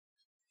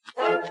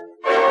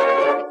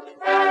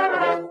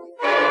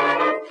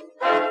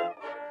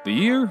The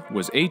year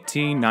was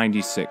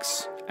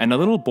 1896, and a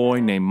little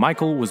boy named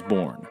Michael was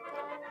born.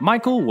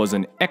 Michael was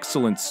an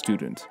excellent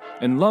student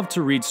and loved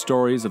to read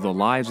stories of the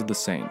lives of the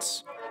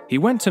saints. He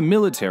went to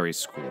military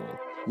school,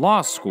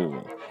 law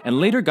school,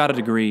 and later got a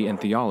degree in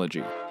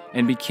theology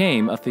and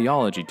became a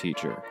theology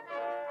teacher.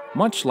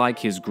 Much like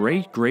his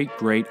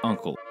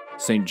great-great-great-uncle,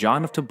 St.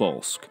 John of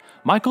Tobolsk,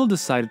 Michael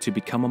decided to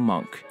become a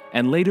monk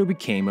and later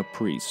became a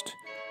priest.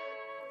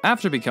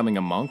 After becoming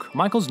a monk,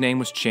 Michael's name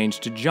was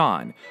changed to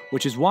John,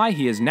 which is why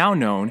he is now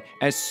known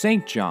as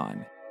St.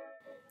 John.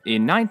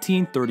 In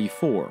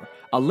 1934,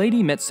 a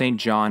lady met St.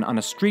 John on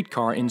a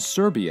streetcar in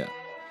Serbia.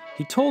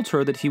 He told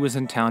her that he was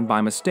in town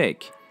by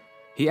mistake.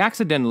 He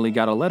accidentally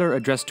got a letter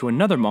addressed to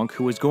another monk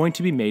who was going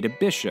to be made a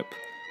bishop.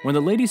 When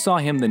the lady saw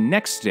him the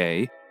next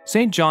day,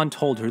 St. John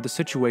told her the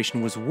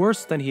situation was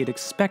worse than he had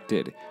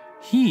expected.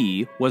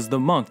 He was the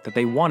monk that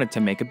they wanted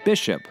to make a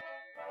bishop.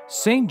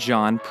 St.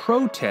 John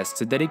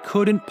protested that he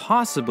couldn't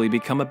possibly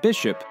become a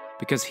bishop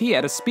because he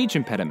had a speech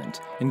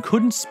impediment and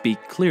couldn't speak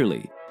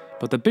clearly.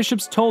 But the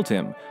bishops told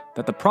him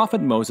that the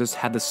prophet Moses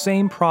had the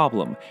same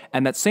problem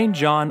and that St.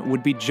 John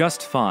would be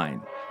just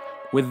fine.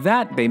 With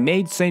that, they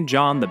made St.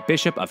 John the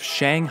Bishop of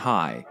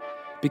Shanghai.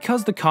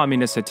 Because the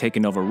communists had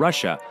taken over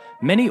Russia,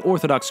 many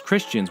Orthodox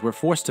Christians were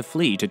forced to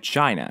flee to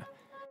China.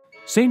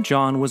 St.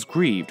 John was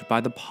grieved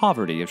by the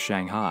poverty of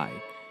Shanghai.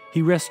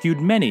 He rescued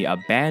many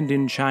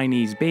abandoned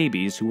Chinese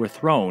babies who were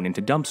thrown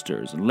into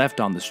dumpsters and left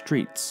on the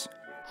streets.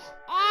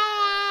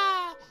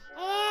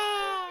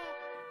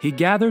 He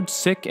gathered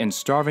sick and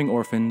starving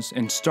orphans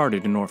and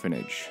started an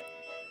orphanage.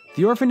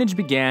 The orphanage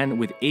began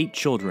with 8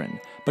 children,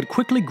 but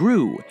quickly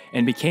grew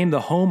and became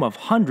the home of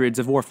hundreds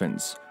of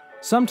orphans.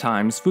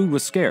 Sometimes food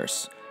was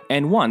scarce,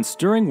 and once,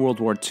 during World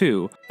War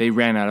II, they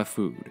ran out of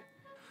food.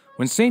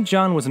 When St.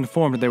 John was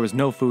informed that there was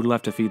no food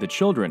left to feed the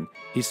children,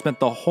 he spent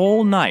the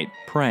whole night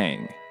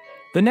praying.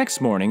 The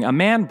next morning, a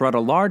man brought a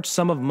large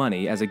sum of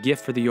money as a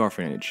gift for the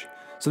orphanage.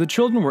 So the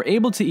children were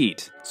able to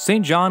eat.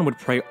 St. John would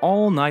pray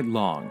all night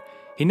long.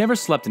 He never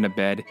slept in a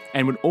bed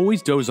and would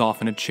always doze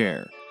off in a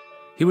chair.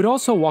 He would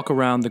also walk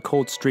around the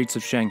cold streets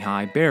of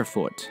Shanghai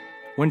barefoot.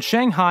 When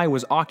Shanghai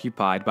was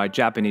occupied by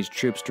Japanese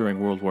troops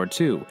during World War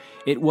II,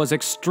 it was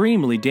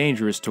extremely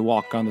dangerous to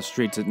walk on the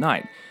streets at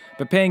night.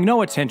 But paying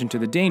no attention to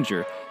the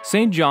danger,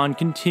 St. John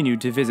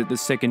continued to visit the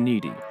sick and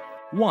needy.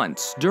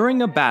 Once,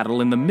 during a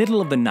battle in the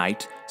middle of the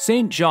night,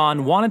 St.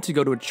 John wanted to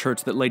go to a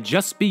church that lay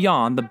just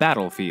beyond the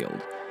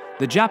battlefield.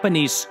 The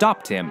Japanese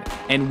stopped him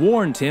and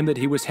warned him that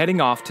he was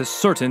heading off to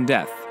certain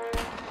death.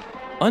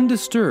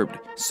 Undisturbed,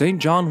 St.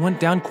 John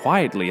went down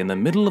quietly in the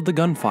middle of the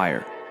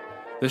gunfire.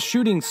 The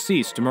shooting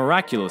ceased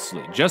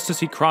miraculously just as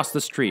he crossed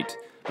the street,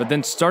 but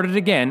then started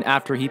again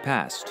after he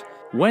passed.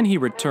 When he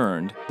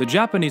returned, the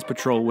Japanese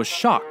patrol was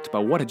shocked by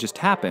what had just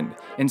happened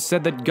and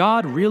said that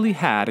God really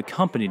had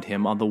accompanied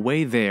him on the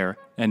way there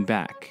and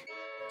back.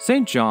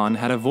 St. John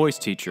had a voice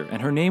teacher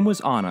and her name was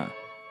Anna.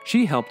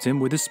 She helped him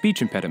with his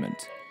speech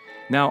impediment.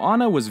 Now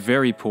Anna was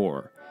very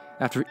poor.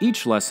 After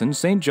each lesson,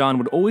 St. John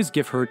would always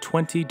give her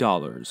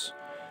 $20.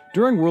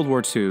 During World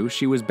War II,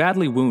 she was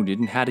badly wounded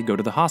and had to go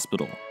to the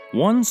hospital.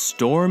 One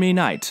stormy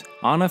night,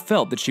 Anna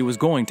felt that she was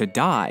going to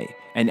die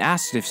and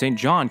asked if St.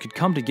 John could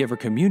come to give her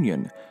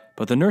communion.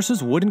 But the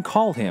nurses wouldn't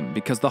call him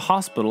because the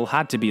hospital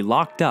had to be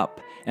locked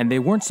up and they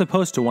weren't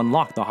supposed to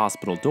unlock the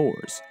hospital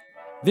doors.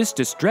 This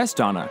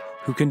distressed Anna,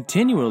 who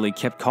continually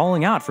kept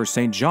calling out for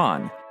St.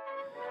 John.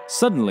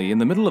 Suddenly, in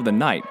the middle of the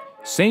night,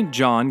 St.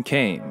 John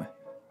came.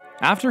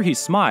 After he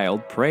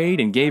smiled, prayed,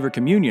 and gave her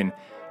communion,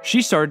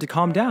 she started to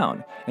calm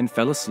down and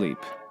fell asleep.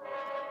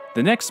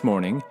 The next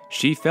morning,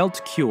 she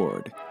felt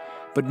cured.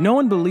 But no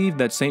one believed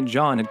that St.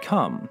 John had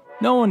come.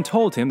 No one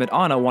told him that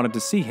Anna wanted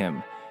to see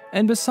him.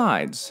 And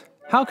besides,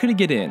 how could he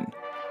get in?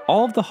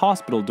 All of the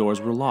hospital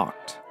doors were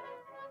locked.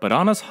 But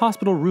Anna's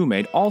hospital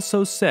roommate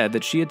also said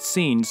that she had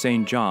seen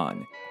St.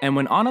 John. And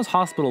when Anna's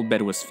hospital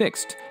bed was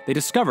fixed, they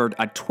discovered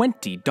a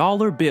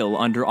 $20 bill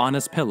under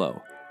Anna's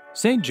pillow.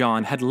 St.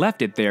 John had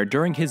left it there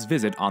during his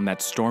visit on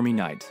that stormy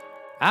night.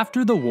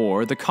 After the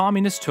war, the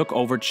communists took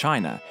over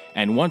China,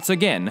 and once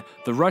again,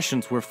 the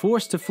Russians were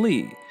forced to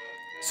flee.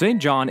 St.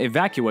 John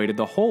evacuated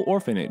the whole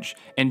orphanage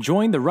and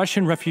joined the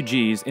Russian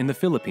refugees in the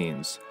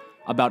Philippines.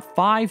 About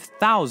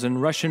 5,000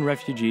 Russian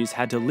refugees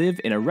had to live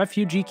in a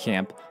refugee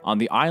camp on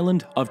the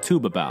island of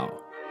Tubabao.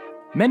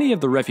 Many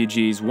of the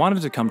refugees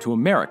wanted to come to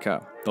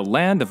America, the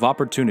land of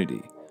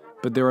opportunity,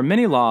 but there were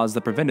many laws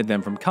that prevented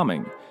them from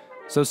coming,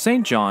 so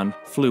St. John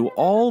flew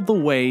all the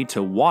way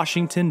to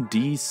Washington,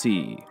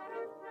 D.C.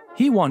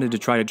 He wanted to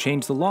try to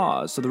change the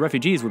laws so the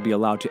refugees would be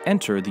allowed to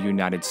enter the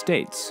United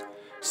States,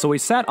 so he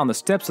sat on the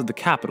steps of the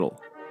Capitol.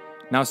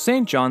 Now,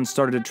 St. John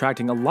started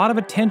attracting a lot of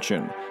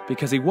attention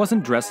because he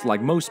wasn't dressed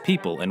like most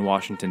people in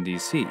Washington,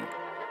 D.C.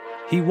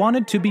 He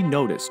wanted to be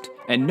noticed,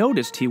 and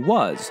noticed he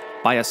was,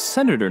 by a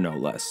senator no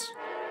less.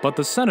 But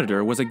the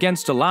senator was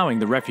against allowing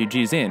the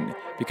refugees in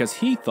because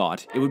he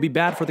thought it would be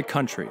bad for the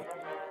country.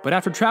 But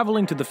after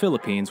traveling to the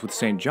Philippines with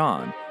St.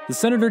 John, the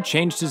senator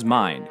changed his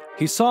mind.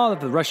 He saw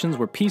that the Russians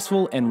were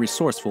peaceful and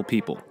resourceful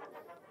people.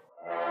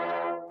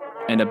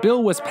 and a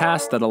bill was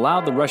passed that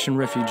allowed the Russian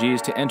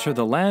refugees to enter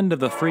the land of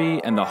the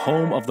free and the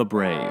home of the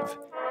brave.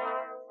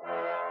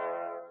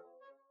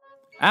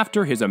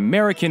 After his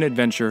American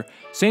adventure,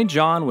 St.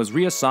 John was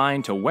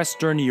reassigned to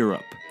Western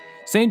Europe.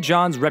 St.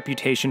 John's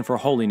reputation for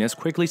holiness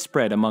quickly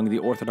spread among the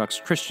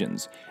Orthodox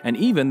Christians, and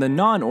even the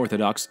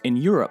non-Orthodox in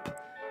Europe.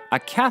 A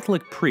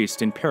Catholic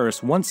priest in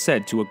Paris once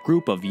said to a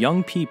group of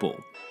young people,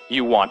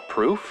 "You want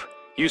proof?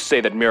 You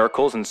say that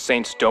miracles and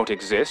saints don't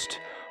exist?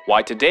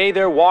 Why, today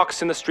there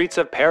walks in the streets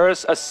of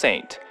Paris a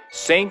saint,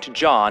 St.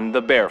 John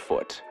the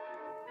Barefoot."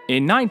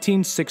 In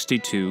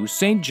 1962,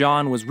 St.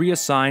 John was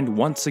reassigned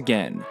once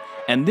again,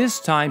 and this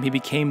time he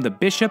became the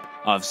Bishop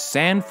of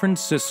San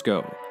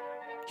Francisco.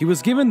 He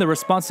was given the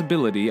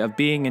responsibility of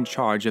being in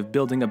charge of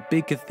building a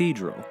big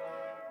cathedral.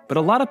 But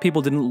a lot of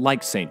people didn't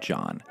like St.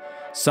 John.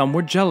 Some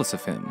were jealous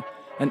of him,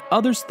 and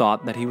others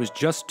thought that he was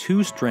just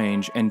too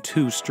strange and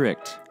too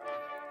strict.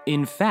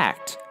 In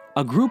fact,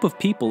 a group of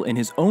people in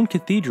his own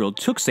cathedral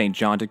took St.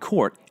 John to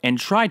court and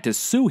tried to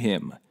sue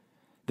him.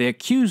 They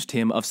accused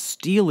him of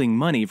stealing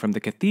money from the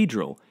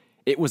cathedral.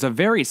 It was a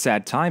very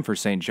sad time for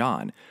St.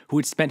 John, who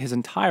had spent his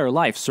entire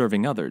life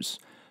serving others.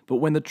 But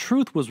when the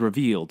truth was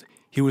revealed,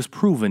 he was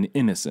proven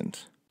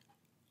innocent.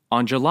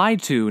 On July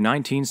 2,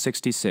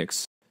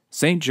 1966,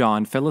 St.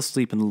 John fell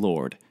asleep in the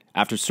Lord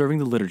after serving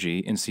the liturgy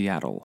in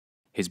Seattle.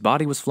 His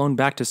body was flown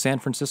back to San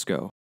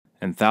Francisco,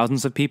 and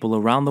thousands of people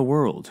around the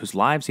world whose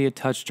lives he had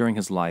touched during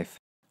his life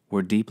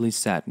were deeply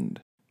saddened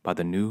by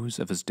the news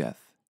of his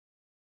death.